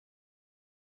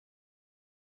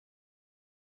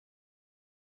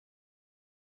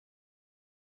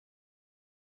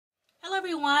Hello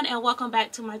everyone, and welcome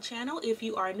back to my channel. If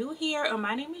you are new here,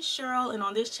 my name is Cheryl, and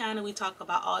on this channel we talk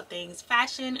about all things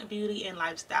fashion, beauty, and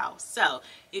lifestyle. So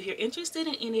if you're interested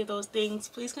in any of those things,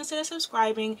 please consider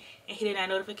subscribing and hitting that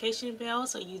notification bell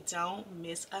so you don't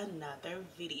miss another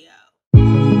video.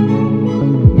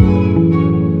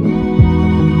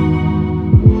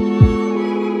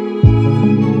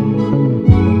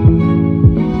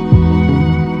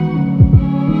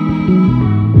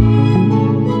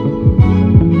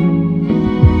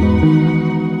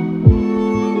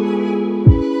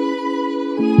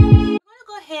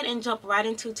 And jump right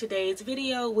into today's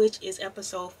video, which is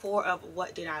episode 4 of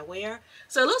What Did I Wear.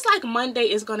 So it looks like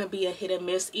Monday is going to be a hit or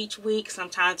miss each week.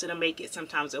 Sometimes it'll make it,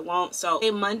 sometimes it won't. So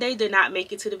Monday did not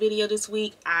make it to the video this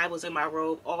week. I was in my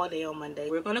robe all day on Monday.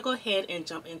 We're going to go ahead and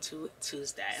jump into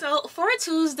Tuesday. So for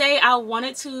Tuesday, I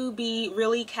wanted to be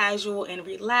really casual and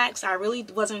relaxed. I really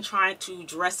wasn't trying to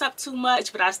dress up too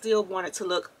much, but I still wanted to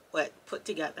look put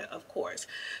together, of course.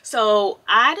 So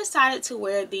I decided to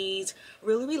wear these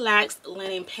really relaxed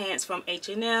linen pants from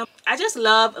H&M. I just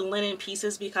love linen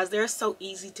pieces because they're so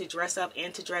easy to dress up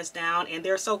and to dress down, and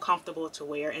they're so comfortable to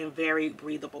wear and very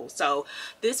breathable. So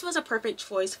this was a perfect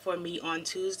choice for me on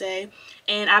Tuesday,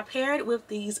 and I paired with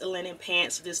these linen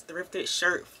pants this thrifted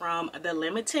shirt from The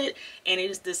Limited, and it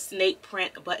is the snake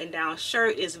print button down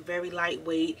shirt. It's very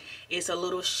lightweight, it's a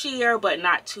little sheer but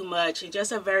not too much, and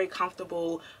just a very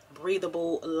comfortable,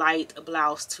 breathable, light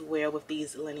blouse to wear with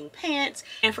these linen pants.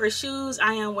 And for shoes,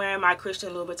 I am wearing my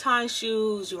Christian Louboutin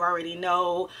shoes. You already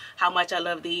know how much I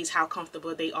love these, how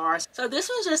comfortable they are. So this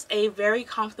was just a very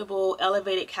comfortable,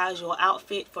 elevated, casual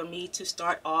outfit for me to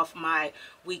start off my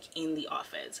week in the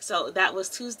office. So that was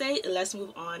Tuesday. Let's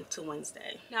move on to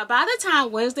Wednesday. Now by the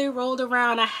time Wednesday rolled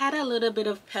around, I had a little bit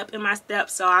of pep in my step,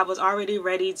 so I was already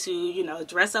ready to, you know,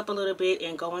 dress up a little bit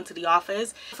and go into the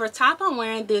office. For top, I'm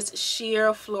wearing this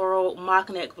sheer floral mock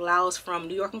neck blouse from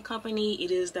New York & Company. It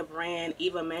is the brand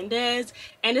Eva Mendes,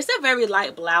 and it's a very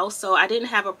light blouse, so I didn't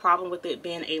have a problem with it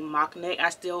being a mock neck. I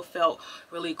still felt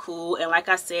really cool, and like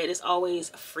I said, it's always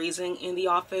freezing in the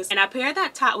office. And I paired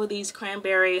that top with these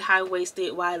cranberry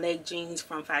high-waisted wide leg jeans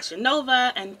from Fashion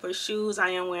Nova. And for shoes,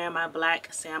 I am wearing my black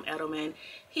Sam Edelman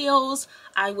heels.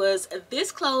 I was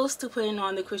this close to putting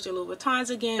on the Christian Louboutins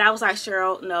again. I was like,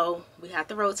 Cheryl, no, we have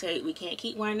to rotate. We can't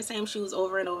keep wearing the same shoes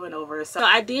over and over and over. So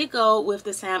I did go with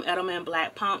the Sam Edelman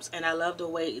black pumps, and I love the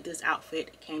way this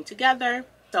outfit came together.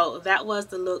 So that was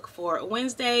the look for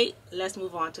Wednesday. Let's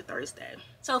move on to Thursday.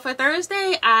 So for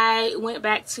Thursday, I went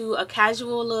back to a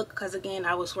casual look because, again,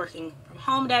 I was working from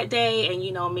home that day, and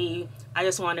you know me, I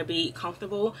just want to be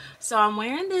comfortable. So I'm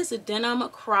wearing this denim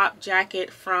crop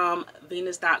jacket from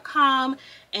Venus.com,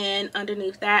 and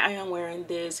underneath that I am wearing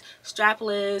this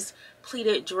strapless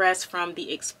pleated dress from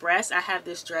The Express. I have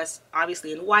this dress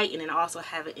obviously in white, and then I also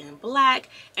have it in black,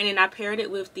 and then I paired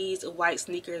it with these white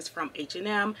sneakers from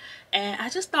H&M, and I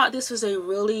just thought this was a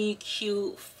really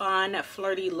cute, fun,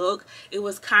 flirty look. It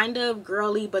was kind of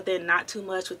girly, but then not too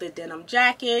much, with the denim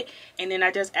jacket, and then I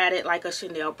just added like a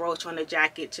Chanel brooch on the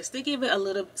jacket just to give it a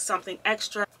little something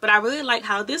extra. But I really like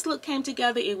how this look came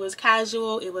together. It was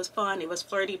casual, it was fun, it was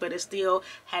flirty, but it still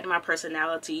had my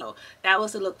personality. So that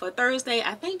was the look for Thursday.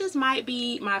 I think this might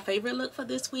be my favorite look for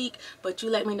this week, but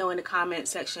you let me know in the comment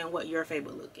section what your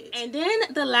favorite look is. And then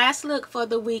the last look for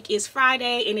the week is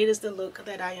Friday, and it is the look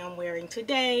that I am wearing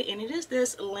today, and it is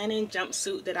this linen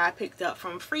jumpsuit that I picked up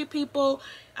from Free People.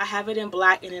 I have it in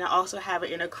black, and then I also have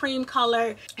it in a cream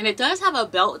color, and it does have a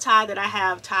belt tie that I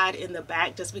have tied in the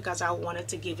back just because I wanted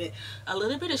to give it a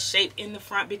little bit of shape in the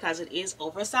front because it is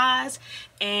oversized.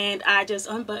 And I just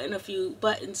unbuttoned a few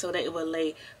buttons so that it would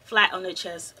lay flat on the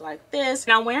chest like this.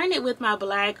 And I'm wearing it with my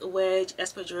black wedge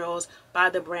espadrilles by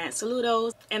the brand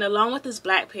Saludos, and along with this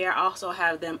black pair, I also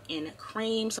have them in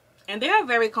cream. And they're a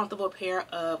very comfortable pair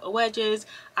of wedges.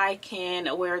 I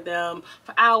can wear them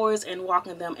for hours and walk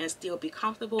in them and still be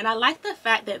comfortable. And I like the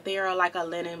fact that they are like a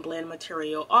linen blend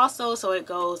material also, so it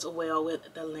goes well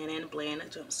with the linen blend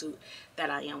jumpsuit that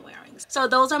I am wearing. So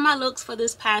those are my looks for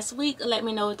this past week. Let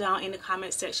me know down in the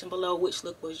comment section below which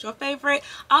look was your favorite.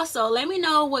 Also, let me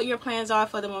know what your plans are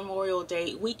for the Memorial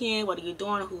Day weekend. What are you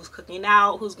doing? Who's cooking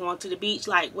out? Who's going to the beach?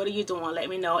 Like, what are you doing? Let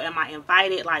me know. Am I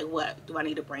invited? Like, what? Do I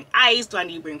need to bring ice? Do I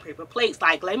need to bring paper plates?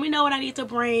 Like, let me know what I need to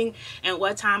bring and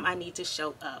what time I need to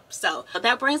show up. So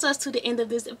that brings us to the end of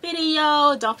this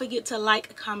video. Don't forget to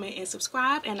like, comment, and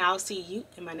subscribe, and I'll see you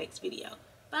in my next video.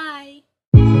 Bye.